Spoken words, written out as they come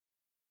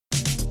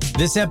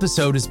This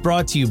episode is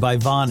brought to you by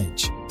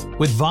Vonage.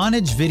 With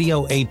Vonage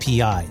Video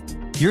API,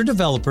 your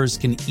developers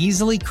can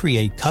easily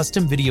create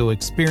custom video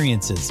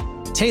experiences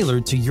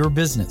tailored to your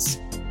business.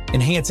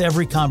 Enhance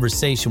every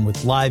conversation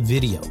with live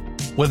video,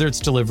 whether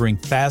it's delivering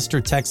faster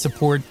tech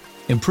support,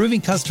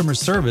 improving customer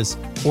service,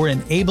 or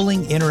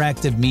enabling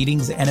interactive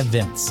meetings and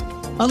events.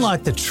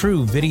 Unlock the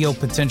true video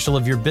potential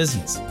of your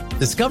business.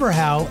 Discover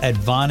how at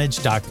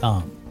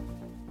Vonage.com.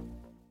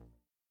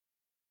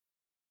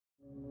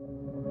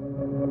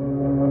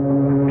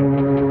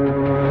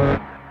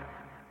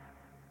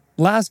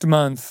 Last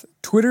month,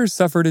 Twitter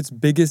suffered its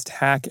biggest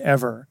hack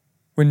ever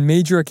when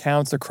major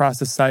accounts across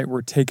the site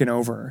were taken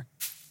over.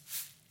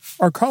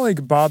 Our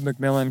colleague Bob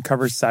McMillan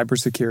covers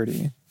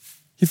cybersecurity.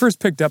 He first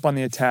picked up on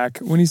the attack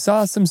when he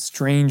saw some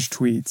strange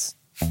tweets.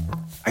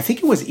 I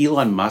think it was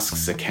Elon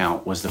Musk's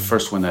account was the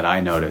first one that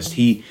I noticed.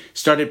 He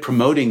started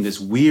promoting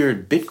this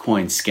weird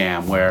Bitcoin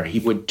scam where he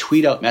would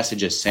tweet out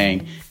messages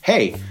saying,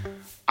 "Hey,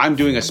 I'm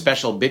doing a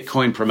special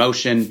Bitcoin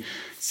promotion.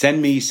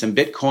 Send me some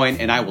Bitcoin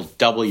and I will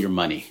double your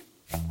money."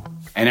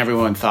 And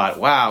everyone thought,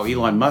 wow,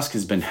 Elon Musk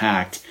has been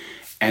hacked.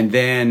 And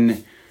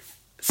then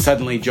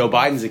suddenly Joe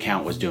Biden's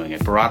account was doing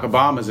it. Barack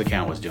Obama's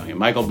account was doing it.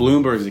 Michael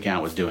Bloomberg's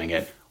account was doing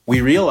it.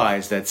 We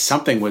realized that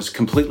something was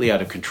completely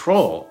out of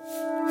control.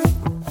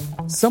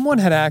 Someone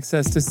had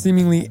access to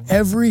seemingly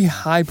every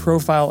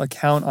high-profile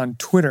account on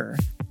Twitter,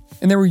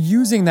 and they were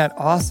using that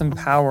awesome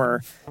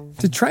power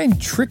to try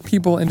and trick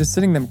people into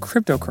sending them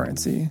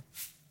cryptocurrency.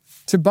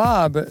 To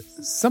Bob,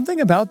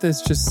 something about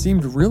this just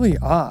seemed really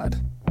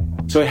odd.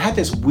 So it had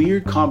this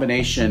weird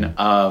combination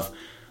of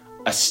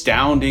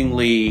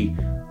astoundingly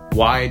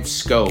wide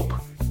scope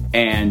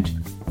and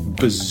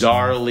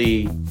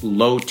bizarrely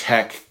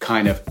low-tech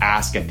kind of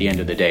ask at the end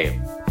of the day.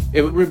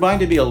 It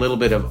reminded me a little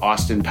bit of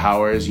Austin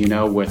Powers,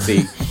 with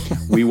the,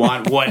 we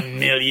want $1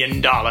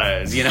 million,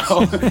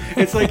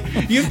 It's like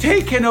you've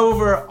taken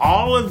over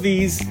all of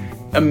these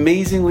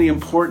amazingly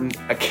important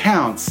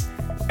accounts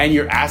and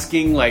you're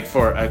asking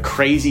for a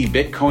crazy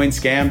Bitcoin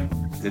scam.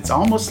 It's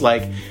almost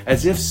like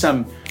as if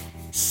some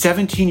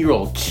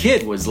 17-year-old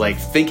kid was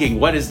thinking,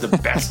 what is the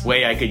best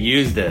way I could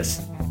use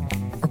this?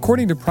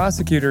 According to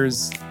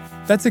prosecutors,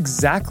 that's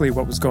exactly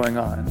what was going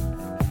on.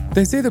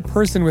 They say the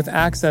person with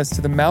access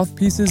to the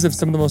mouthpieces of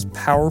some of the most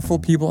powerful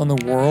people in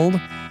the world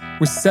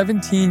was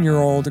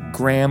 17-year-old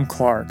Graham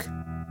Clark.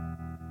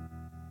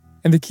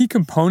 And the key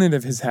component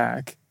of his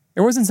hack,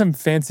 it wasn't some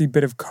fancy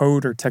bit of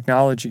code or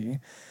technology.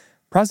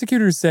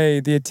 Prosecutors say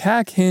the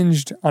attack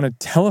hinged on a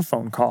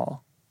telephone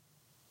call.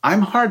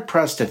 I'm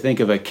hard-pressed to think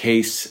of a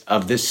case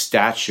of this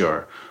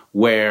stature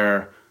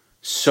where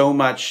so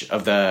much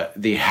of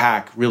the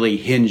hack really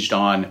hinged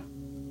on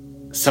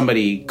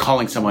somebody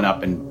calling someone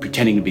up and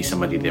pretending to be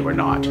somebody they were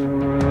not.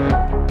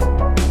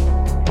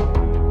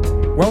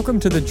 Welcome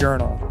to The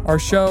Journal, our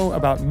show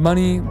about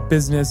money,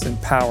 business, and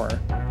power.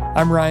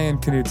 I'm Ryan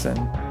Knudsen.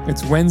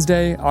 It's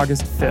Wednesday,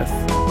 August 5th.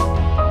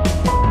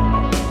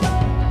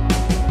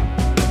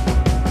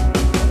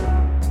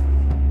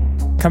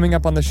 Coming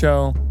up on the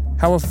show,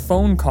 how a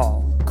phone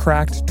call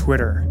cracked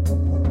Twitter.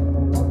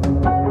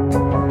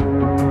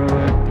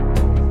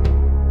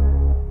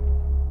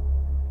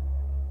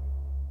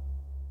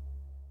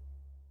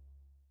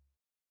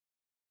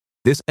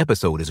 This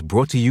episode is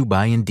brought to you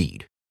by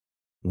Indeed.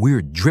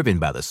 We're driven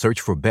by the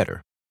search for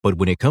better, but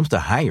when it comes to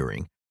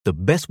hiring, the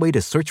best way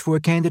to search for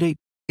a candidate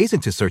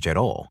isn't to search at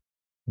all.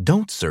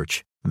 Don't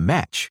search,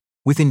 match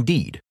with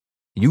Indeed.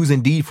 Use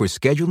Indeed for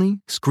scheduling,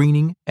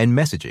 screening, and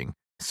messaging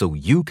so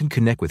you can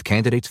connect with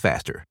candidates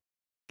faster.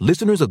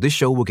 Listeners of this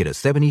show will get a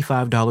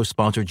 $75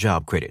 sponsored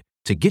job credit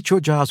to get your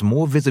jobs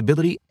more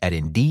visibility at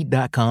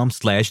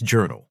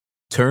Indeed.com/journal.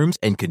 Terms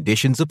and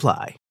conditions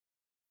apply.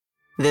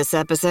 This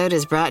episode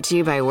is brought to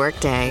you by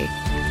Workday.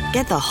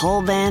 Get the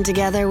whole band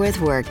together with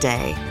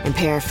Workday and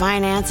pair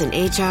finance and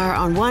HR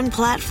on one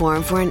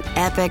platform for an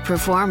epic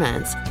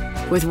performance.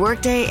 With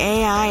Workday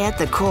AI at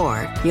the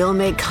core, you'll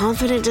make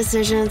confident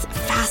decisions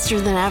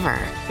faster than ever,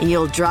 and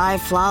you'll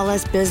drive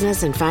flawless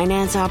business and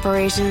finance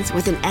operations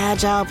with an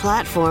agile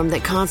platform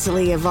that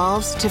constantly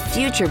evolves to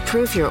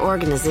future-proof your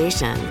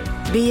organization.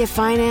 Be a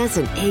finance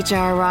and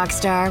HR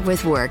rockstar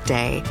with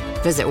Workday.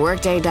 Visit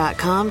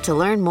Workday.com to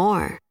learn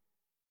more.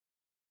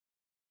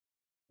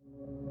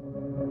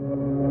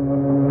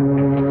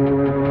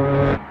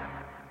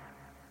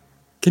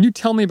 Can you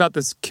tell me about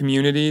this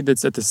community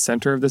that's at the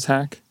center of this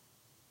hack?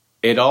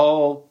 It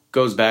all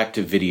goes back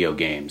to video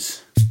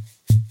games.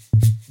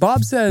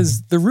 Bob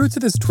says the roots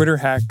of this Twitter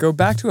hack go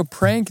back to a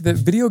prank that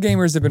video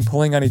gamers have been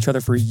pulling on each other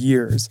for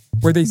years,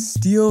 where they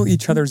steal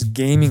each other's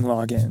gaming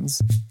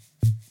logins.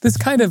 This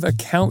kind of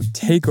account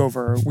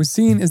takeover was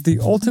seen as the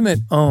ultimate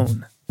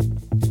own.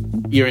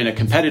 You're in a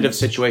competitive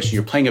situation,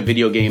 you're playing a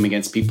video game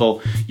against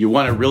people, you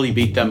want to really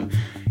beat them,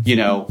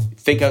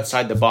 think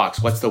outside the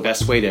box. What's the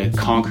best way to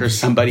conquer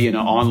somebody in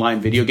an online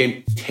video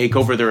game? Take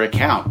over their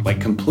account,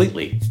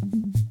 completely.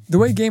 The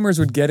way gamers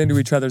would get into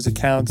each other's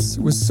accounts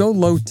was so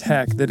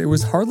low-tech that it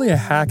was hardly a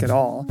hack at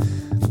all.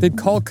 They'd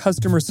call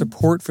customer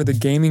support for the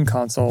gaming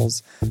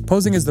consoles,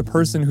 posing as the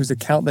person whose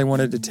account they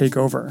wanted to take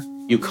over.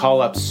 You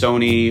call up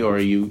Sony or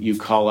you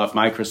call up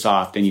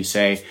Microsoft and you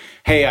say,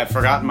 hey, I've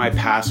forgotten my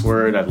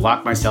password. I've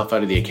locked myself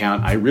out of the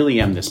account. I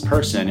really am this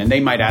person. And they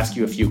might ask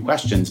you a few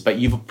questions, but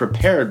you've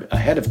prepared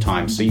ahead of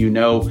time. So you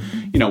know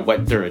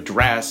what their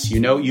address, you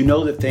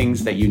know the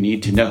things that you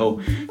need to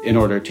know in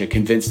order to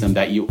convince them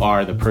that you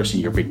are the person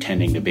you're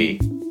pretending to be.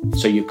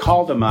 So you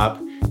call them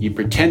up, you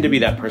pretend to be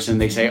that person.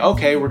 They say,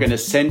 okay, we're going to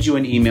send you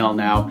an email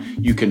now.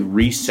 You can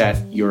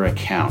reset your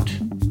account.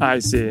 I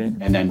see.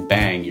 And then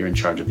bang, you're in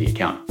charge of the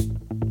account.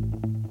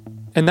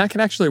 And that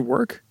can actually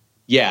work?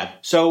 Yeah.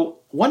 So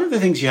one of the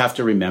things you have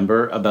to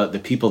remember about the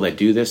people that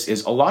do this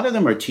is a lot of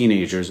them are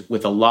teenagers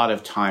with a lot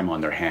of time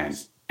on their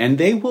hands. And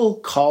they will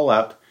call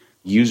up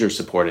user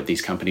support at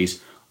these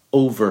companies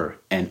over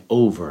and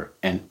over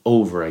and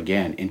over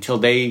again until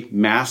they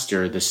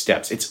master the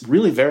steps. It's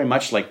really very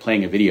much like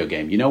playing a video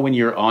game. You know, when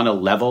you're on a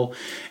level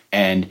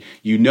and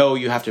you know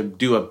you have to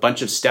do a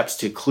bunch of steps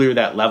to clear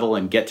that level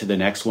and get to the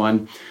next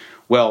one.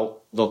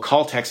 Well, they'll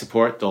call tech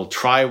support, they'll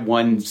try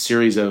one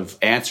series of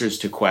answers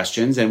to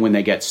questions, and when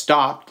they get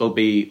stopped, they'll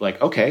be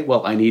like, okay,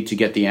 well, I need to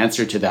get the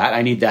answer to that.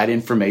 I need that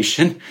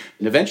information.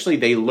 And eventually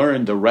they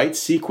learn the right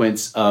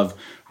sequence of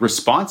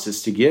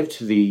responses to give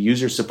to the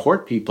user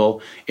support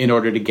people in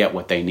order to get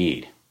what they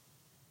need.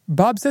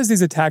 Bob says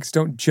these attacks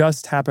don't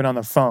just happen on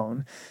the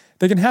phone.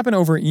 They can happen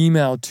over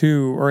email,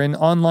 too, or in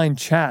online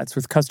chats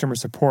with customer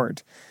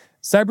support.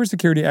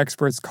 Cybersecurity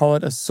experts call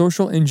it a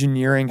social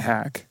engineering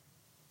hack.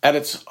 At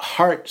its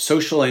heart,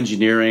 social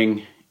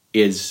engineering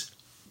is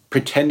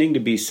pretending to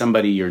be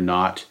somebody you're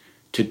not,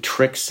 to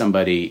trick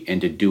somebody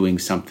into doing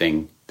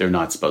something they're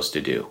not supposed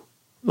to do.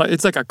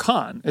 It's like a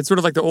con. It's sort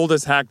of like the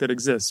oldest hack that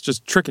exists,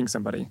 just tricking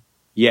somebody.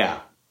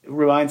 Yeah. It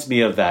reminds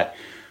me of that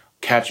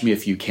catch me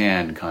if you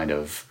can kind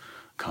of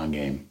con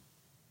game.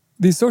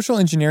 These social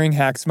engineering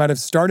hacks might have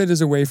started as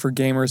a way for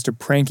gamers to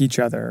prank each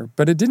other,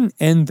 but it didn't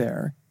end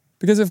there.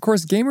 Because, of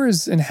course,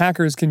 gamers and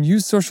hackers can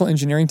use social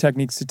engineering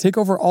techniques to take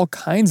over all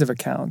kinds of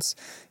accounts,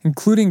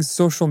 including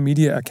social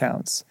media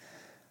accounts.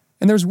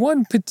 And there's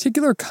one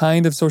particular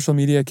kind of social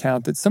media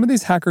account that some of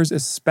these hackers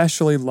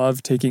especially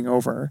love taking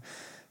over.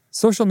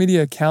 Social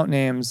media account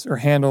names or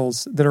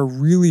handles that are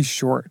really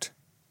short.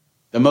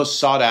 The most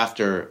sought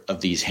after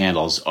of these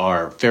handles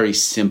are very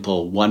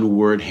simple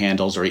one-word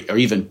handles, or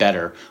even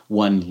better,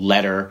 one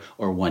letter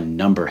or one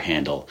number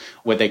handle,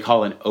 what they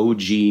call an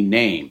OG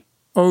name.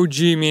 OG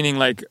meaning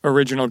like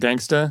original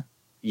gangsta?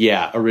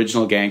 Yeah,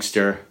 original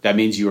gangster. That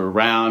means you were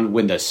around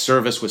when the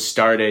service was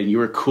started. You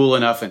were cool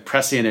enough and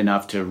prescient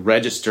enough to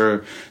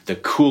register the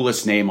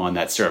coolest name on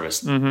that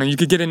service. Mm-hmm. You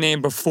could get a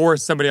name before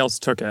somebody else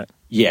took it.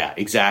 Yeah,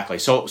 exactly.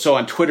 So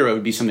on Twitter, it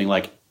would be something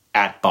like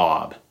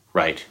 @Bob,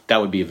 right?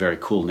 That would be a very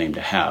cool name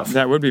to have.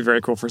 That would be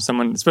very cool for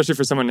someone, especially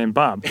for someone named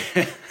Bob.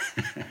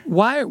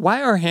 Why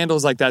are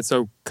handles like that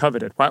so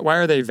coveted? Why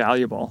are they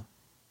valuable?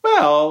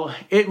 Well,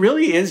 it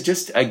really is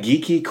just a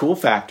geeky cool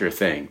factor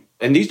thing.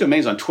 And these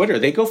domains on Twitter,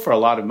 they go for a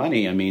lot of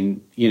money. I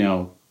mean,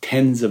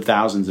 tens of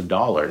thousands of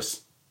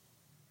dollars.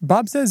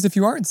 Bob says if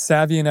you aren't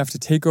savvy enough to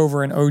take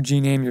over an OG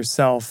name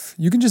yourself,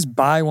 you can just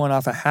buy one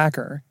off a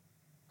hacker.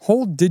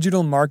 Whole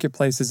digital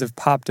marketplaces have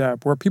popped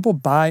up where people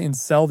buy and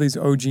sell these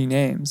OG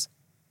names.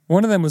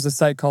 One of them was a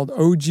site called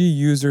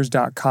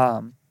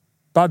OGusers.com.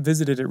 Bob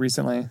visited it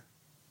recently.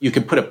 You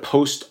could put a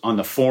post on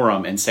the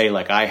forum and say,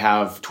 like, I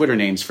have Twitter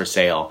names for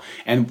sale.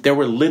 And there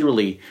were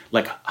literally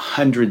like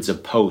hundreds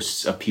of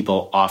posts of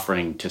people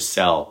offering to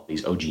sell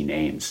these OG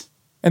names.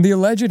 And the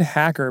alleged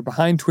hacker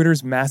behind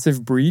Twitter's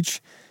massive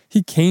breach,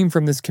 he came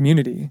from this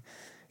community.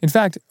 In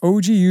fact,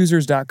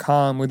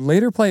 OGusers.com would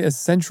later play a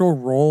central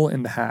role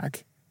in the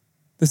hack.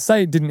 The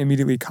site didn't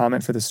immediately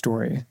comment for the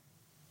story.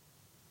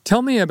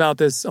 Tell me about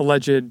this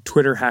alleged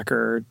Twitter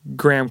hacker,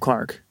 Graham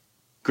Clark.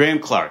 Graham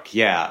Clark,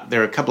 yeah. There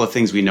are a couple of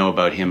things we know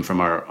about him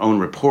from our own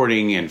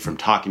reporting and from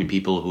talking to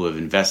people who have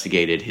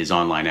investigated his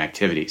online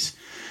activities.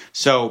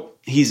 So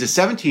he's a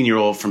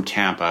 17-year-old from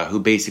Tampa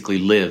who basically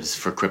lives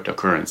for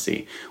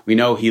cryptocurrency. We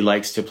know he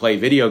likes to play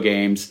video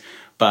games,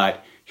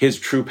 but his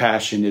true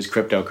passion is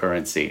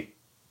cryptocurrency.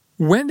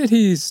 When did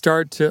he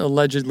start to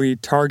allegedly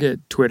target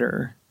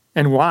Twitter,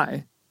 and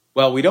why?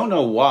 Well, we don't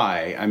know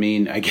why. I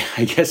mean, I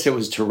guess it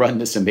was to run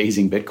this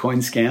amazing Bitcoin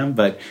scam,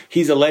 but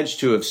he's alleged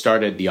to have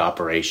started the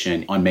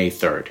operation on May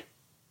 3rd.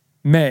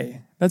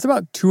 May. That's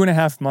about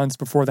 2.5 months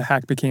before the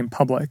hack became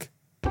public.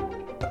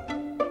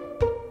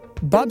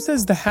 Bob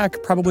says the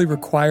hack probably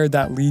required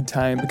that lead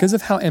time because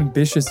of how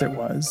ambitious it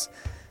was.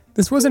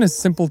 This wasn't a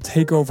simple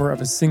takeover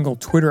of a single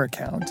Twitter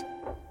account.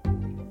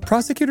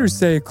 Prosecutors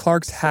say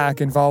Clark's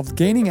hack involved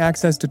gaining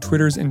access to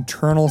Twitter's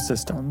internal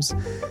systems,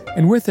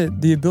 and with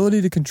it, the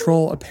ability to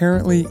control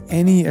apparently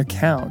any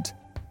account.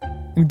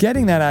 And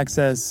getting that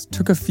access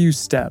took a few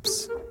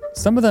steps,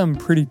 some of them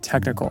pretty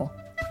technical.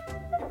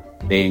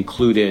 They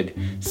included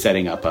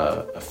setting up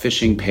a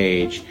phishing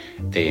page.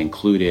 They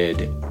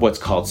included what's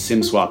called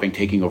SIM swapping,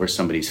 taking over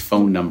somebody's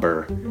phone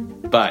number.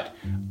 But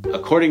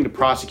According to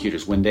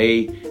prosecutors, when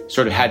they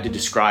sort of had to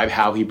describe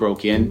how he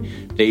broke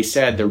in, they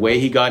said the way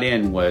he got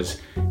in was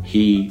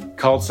he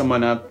called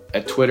someone up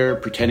at Twitter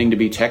pretending to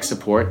be tech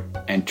support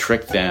and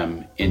tricked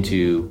them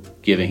into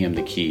giving him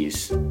the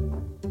keys.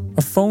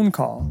 A phone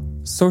call,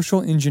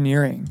 social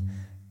engineering.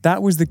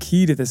 That was the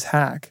key to this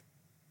hack.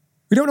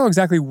 We don't know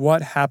exactly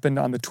what happened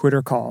on the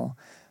Twitter call,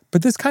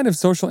 but this kind of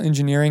social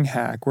engineering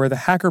hack where the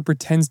hacker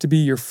pretends to be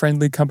your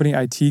friendly company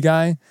IT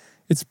guy,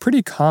 it's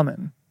pretty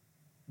common.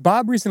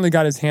 Bob recently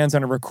got his hands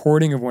on a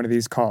recording of one of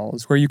these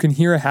calls where you can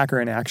hear a hacker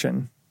in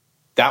action.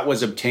 That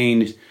was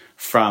obtained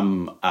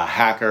from a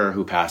hacker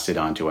who passed it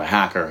on to a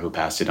hacker who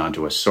passed it on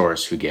to a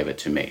source who gave it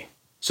to me.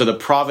 So the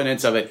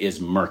provenance of it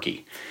is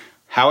murky.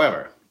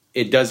 However,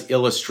 it does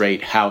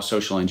illustrate how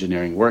social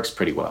engineering works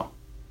pretty well.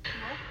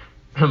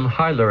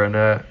 Hi, Lauren.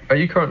 Are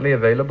you currently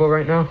available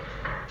right now?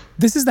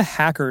 This is the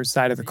hacker's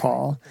side of the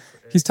call.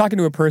 He's talking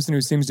to a person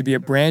who seems to be a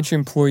branch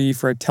employee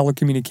for a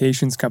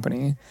telecommunications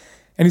company,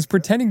 and he's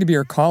pretending to be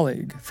your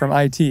colleague from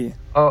IT.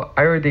 Oh,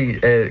 I already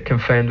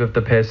confirmed with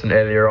the person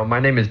earlier on. My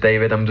name is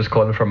David. I'm just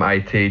calling from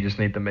IT. Just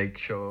need to make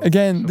sure.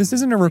 Again, this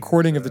isn't a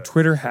recording of the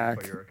Twitter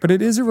hack, but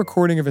it is a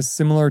recording of a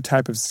similar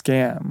type of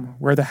scam,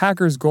 where the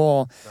hacker's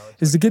goal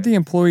is to get the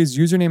employee's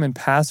username and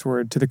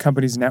password to the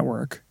company's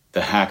network.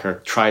 The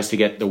hacker tries to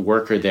get the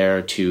worker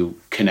there to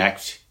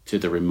connect to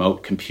the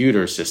remote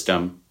computer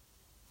system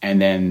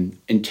and then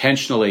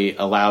intentionally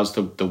allows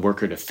the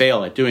worker to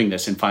fail at doing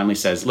this and finally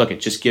says, look,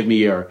 just give me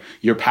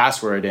your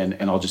password and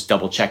I'll just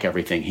double check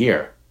everything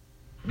here.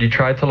 You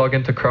tried to log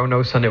into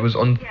Kronos and it was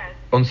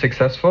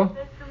unsuccessful?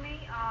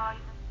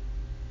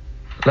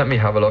 Let me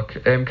have a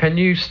look. Can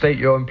you state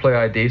your employee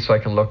ID so I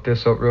can look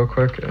this up real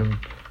quick?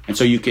 And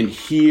so you can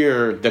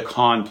hear the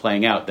con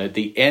playing out. That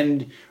the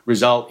end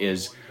result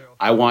is,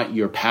 I want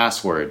your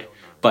password,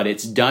 but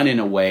it's done in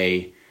a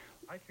way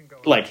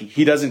like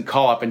he doesn't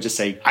call up and just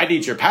say, I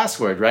need your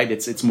password, right?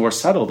 It's more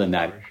subtle than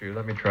that. Sure,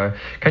 let me try.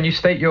 Can you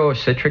state your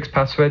Citrix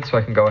password so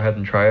I can go ahead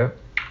and try it?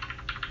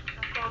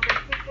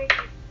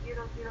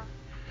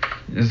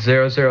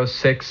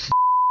 006.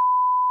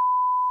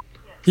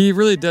 He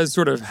really does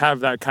sort of have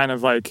that kind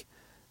of like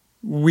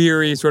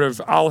weary sort of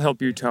I'll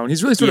help you tone.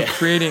 He's really sort of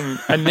creating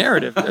a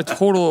narrative, a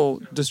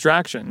total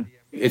distraction.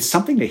 It's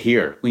something to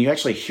hear. When you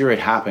actually hear it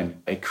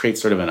happen, it creates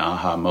sort of an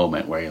aha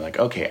moment where you're like,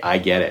 okay, I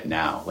get it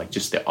now. Like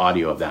just the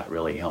audio of that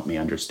really helped me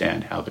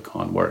understand how the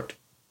con worked.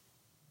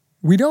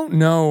 We don't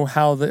know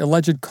how the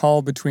alleged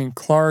call between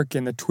Clark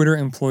and the Twitter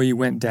employee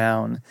went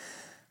down.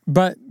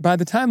 But by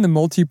the time the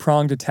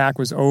multi-pronged attack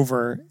was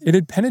over, it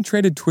had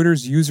penetrated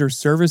Twitter's user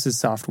services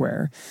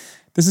software.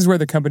 This is where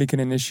the company can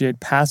initiate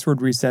password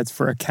resets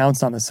for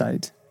accounts on the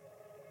site.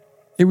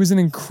 It was an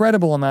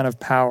incredible amount of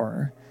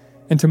power.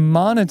 And to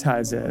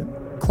monetize it,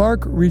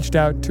 Clark reached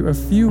out to a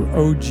few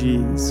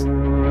OGs.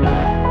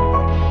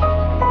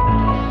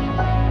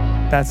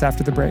 That's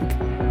after the break.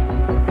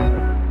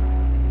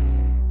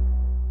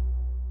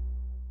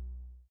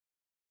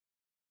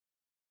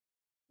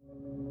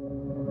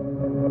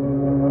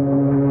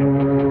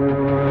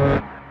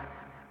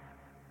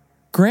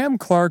 Graham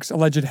Clark's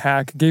alleged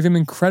hack gave him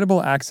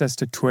incredible access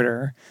to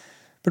Twitter,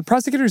 but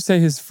prosecutors say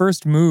his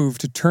first move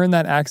to turn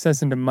that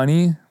access into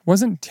money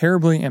wasn't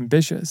terribly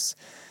ambitious.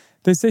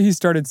 They say he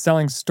started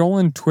selling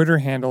stolen Twitter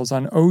handles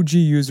on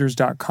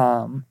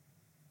OGusers.com.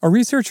 A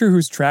researcher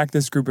who's tracked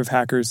this group of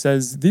hackers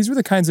says these were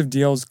the kinds of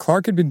deals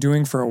Clark had been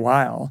doing for a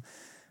while,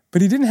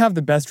 but he didn't have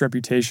the best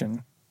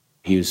reputation.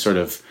 He was sort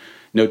of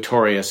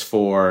notorious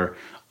for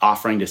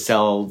offering to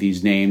sell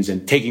these names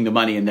and taking the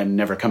money and then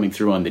never coming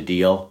through on the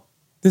deal.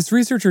 This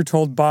researcher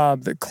told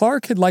Bob that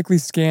Clark had likely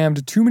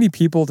scammed too many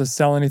people to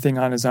sell anything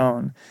on his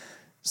own.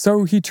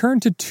 So he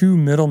turned to two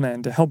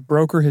middlemen to help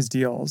broker his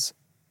deals.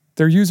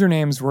 Their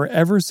usernames were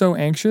Ever So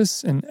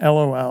Anxious and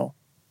LOL.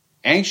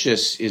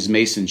 Anxious is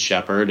Mason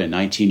Shepard, a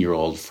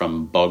 19-year-old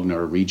from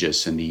Bognor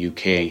Regis in the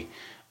UK.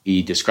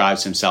 He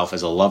describes himself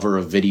as a lover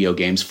of video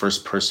games,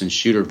 first-person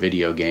shooter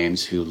video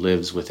games, who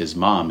lives with his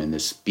mom in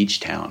this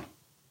beach town.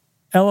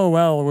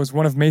 LOL was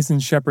one of Mason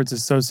Shepard's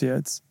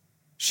associates.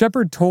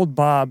 Shepard told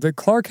Bob that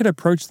Clark had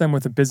approached them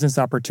with a business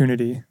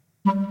opportunity.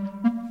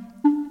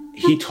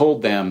 He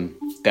told them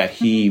that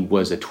he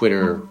was a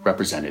Twitter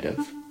representative,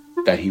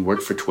 that he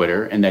worked for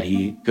Twitter, and that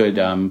he could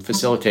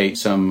facilitate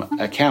some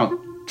account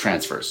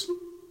transfers.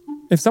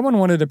 If someone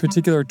wanted a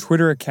particular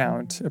Twitter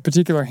account, a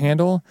particular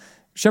handle,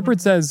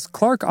 Shepard says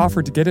Clark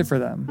offered to get it for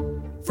them.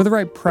 For the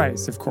right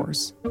price, of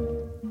course.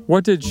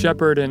 What did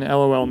Shepard and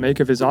LOL make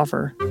of his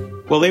offer?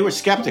 Well, they were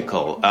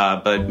skeptical,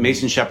 but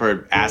Mason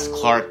Shepard asked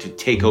Clark to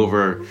take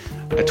over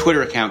a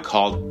Twitter account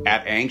called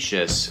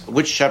 @Anxious,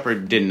 which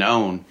Shepard didn't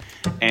own.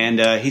 And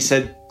he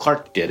said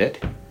Clark did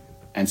it.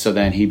 And so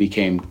then he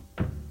became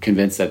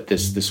convinced that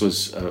this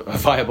was a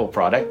viable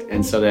product.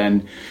 And so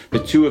then the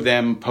two of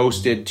them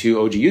posted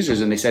to OG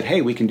users and they said,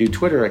 hey, we can do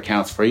Twitter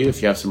accounts for you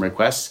if you have some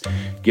requests.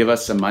 Give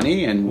us some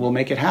money and we'll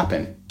make it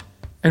happen.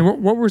 And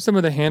what were some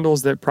of the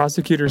handles that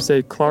prosecutors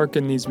say Clark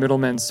and these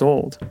middlemen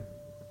sold?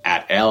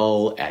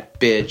 @L,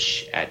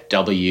 @Bitch,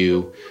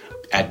 @W,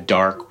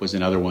 @Dark was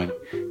another one.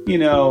 you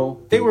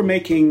know, they were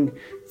making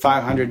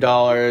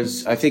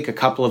 $500. I think a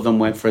couple of them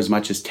went for as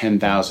much as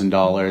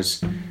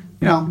 $10,000. You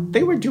know,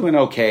 they were doing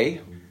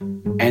okay.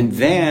 And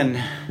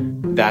then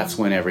that's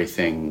when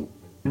everything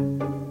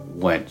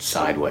went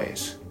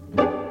sideways.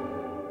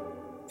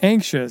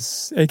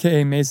 Anxious,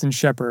 aka Mason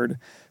Shepard,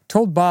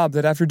 told Bob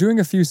that after doing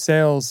a few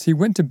sales, he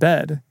went to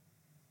bed.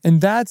 And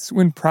that's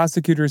when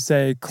prosecutors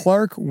say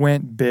Clark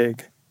went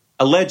big.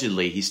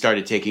 Allegedly, he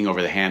started taking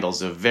over the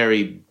handles of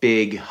very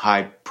big,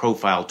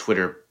 high-profile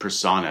Twitter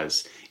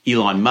personas.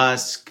 Elon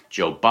Musk,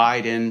 Joe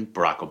Biden,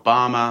 Barack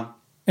Obama.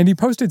 And he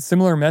posted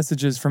similar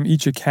messages from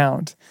each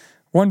account.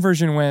 One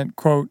version went,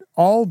 quote,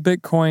 "All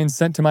Bitcoin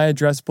sent to my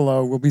address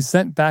below will be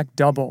sent back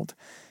doubled.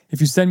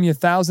 If you send me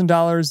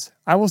 $1,000,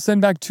 I will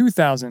send back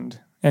 $2,000,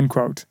 end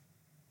quote.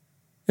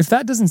 If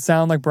that doesn't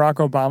sound like Barack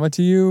Obama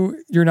to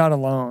you, you're not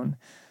alone.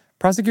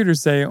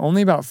 Prosecutors say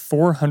only about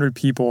 400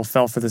 people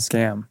fell for the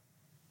scam.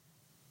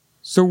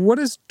 So what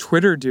does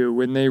Twitter do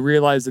when they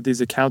realize that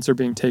these accounts are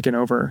being taken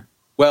over?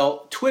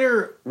 Well,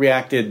 Twitter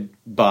reacted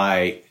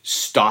by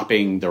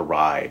stopping the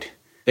ride.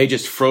 They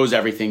just froze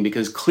everything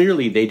because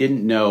clearly they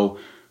didn't know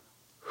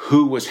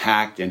who was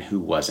hacked and who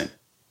wasn't.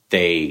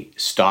 They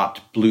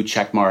stopped blue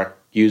checkmark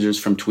users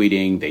from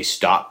tweeting. They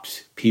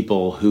stopped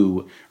people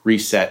who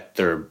reset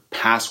their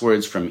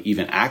passwords from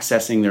even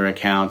accessing their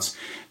accounts.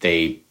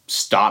 They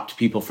stopped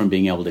people from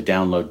being able to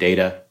download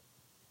data.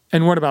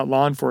 And what about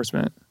law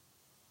enforcement?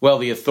 Well,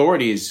 the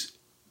authorities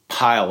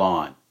pile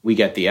on. We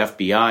get the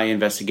FBI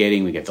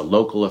investigating, we get the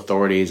local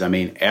authorities. I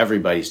mean,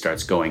 everybody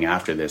starts going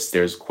after this.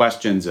 There's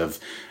questions of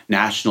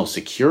national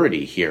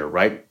security here,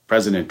 right?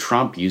 President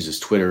Trump uses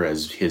Twitter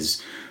as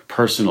his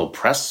personal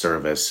press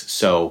service.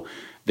 So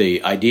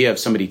the idea of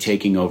somebody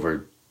taking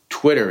over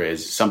Twitter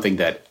is something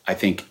that I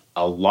think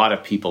a lot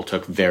of people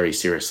took very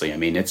seriously. I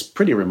mean, it's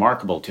pretty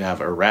remarkable to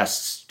have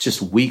arrests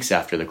just weeks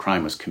after the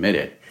crime was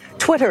committed.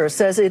 Twitter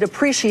says it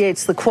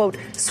appreciates the, quote,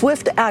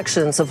 swift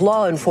actions of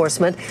law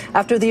enforcement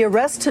after the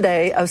arrest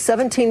today of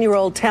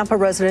 17-year-old Tampa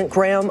resident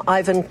Graham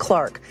Ivan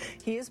Clark.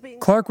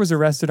 Clark was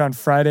arrested on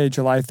Friday,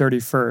 July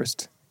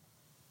 31st.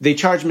 They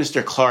charged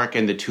Mr. Clark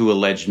and the two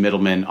alleged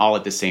middlemen all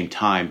at the same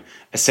time,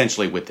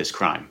 essentially with this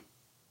crime.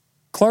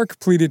 Clark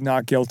pleaded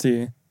not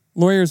guilty.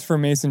 Lawyers for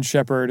Mason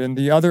Shepard and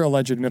the other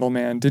alleged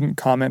middleman didn't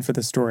comment for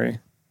the story.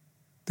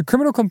 The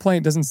criminal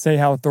complaint doesn't say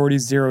how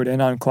authorities zeroed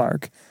in on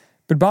Clark,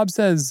 but Bob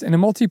says in a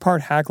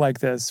multi-part hack like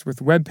this,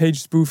 with web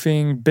page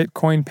spoofing,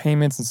 Bitcoin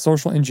payments, and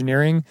social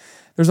engineering,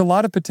 there's a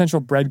lot of potential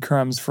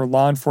breadcrumbs for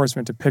law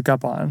enforcement to pick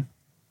up on.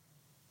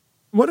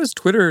 What has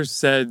Twitter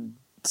said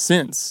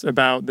since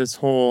about this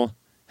whole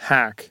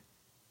hack?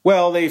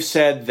 Well, they've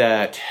said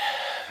that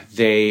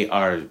they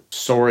are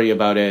sorry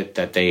about it,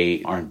 that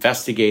they are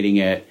investigating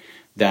it,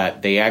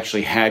 that they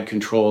actually had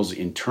controls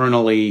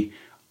internally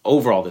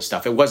over all this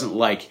stuff. It wasn't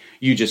like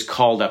you just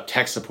called up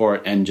tech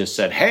support and just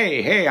said,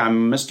 hey,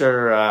 I'm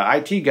Mr.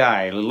 IT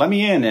guy, let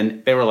me in.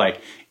 And they were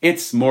like,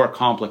 it's more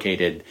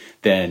complicated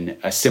than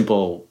a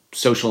simple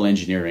social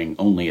engineering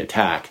only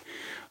attack.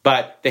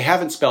 But they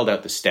haven't spelled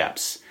out the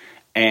steps.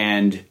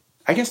 And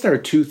I guess there are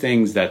two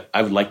things that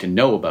I would like to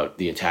know about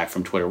the attack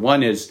from Twitter.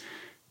 One is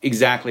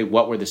exactly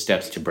what were the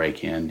steps to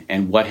break in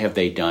and what have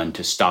they done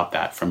to stop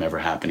that from ever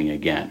happening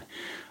again?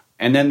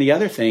 And then the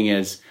other thing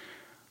is,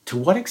 to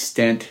what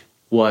extent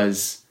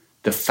was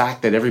the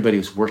fact that everybody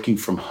was working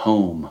from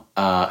home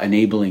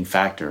enabling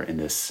factor in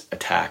this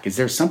attack? Is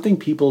there something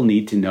people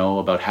need to know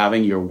about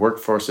having your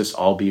workforces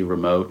all be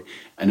remote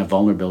and a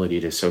vulnerability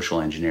to social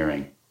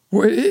engineering?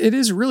 Well, it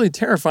is really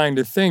terrifying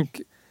to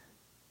think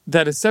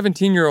that a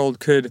 17-year-old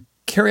could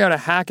carry out a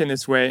hack in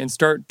this way and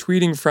start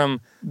tweeting from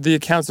the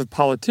accounts of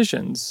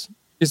politicians,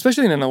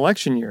 especially in an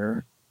election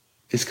year.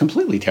 It's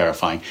completely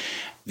terrifying.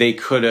 They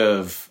could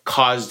have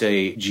caused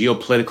a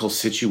geopolitical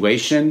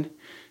situation.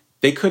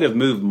 They could have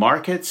moved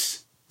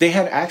markets. They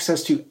had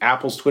access to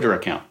Apple's Twitter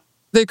account.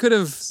 They could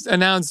have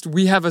announced,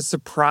 we have a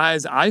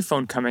surprise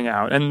iPhone coming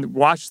out, and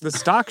watched the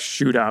stock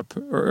shoot up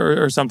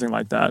or something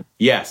like that.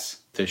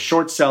 Yes, the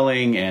short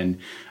selling and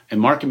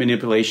market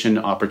manipulation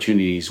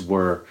opportunities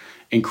were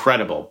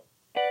incredible.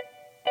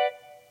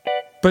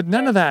 But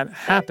none of that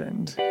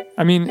happened.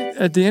 I mean,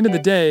 at the end of the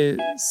day,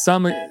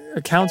 some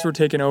accounts were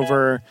taken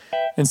over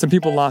and some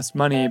people lost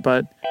money,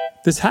 but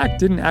this hack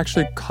didn't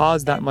actually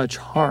cause that much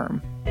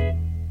harm.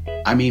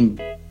 I mean,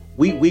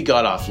 we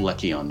got off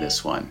lucky on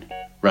this one,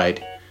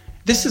 right?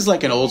 This is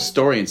like an old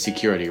story in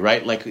security,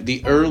 right? Like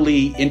the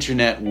early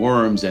internet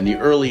worms and the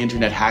early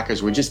internet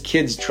hackers were just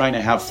kids trying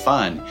to have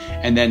fun.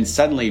 And then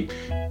suddenly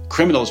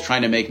criminals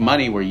trying to make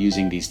money were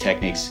using these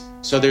techniques.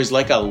 So there's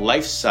like a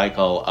life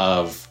cycle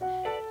of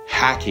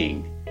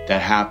hacking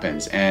that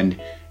happens,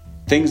 and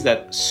things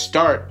that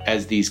start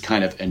as these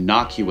kind of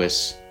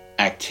innocuous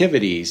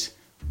activities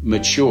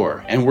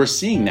mature. And we're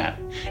seeing that.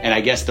 And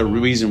I guess the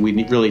reason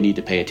we really need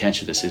to pay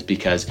attention to this is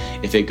because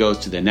if it goes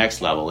to the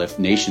next level, if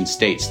nation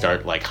states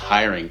start like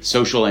hiring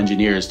social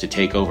engineers to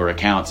take over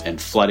accounts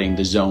and flooding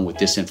the zone with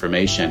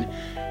disinformation,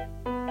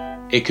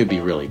 it could be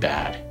really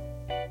bad.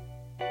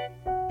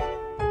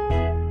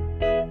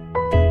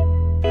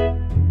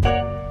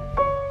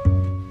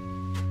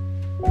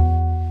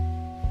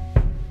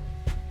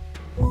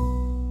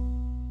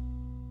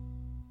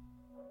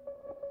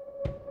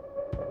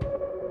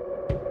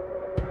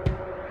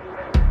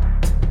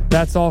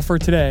 That's all for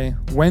today,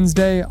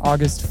 Wednesday,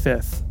 August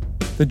 5th.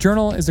 The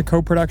Journal is a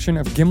co-production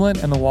of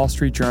Gimlet and The Wall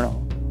Street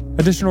Journal.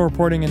 Additional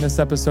reporting in this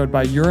episode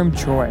by Urim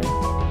Choi.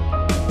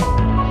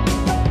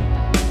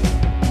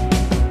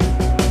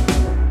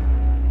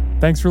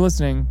 Thanks for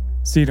listening.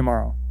 See you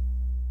tomorrow.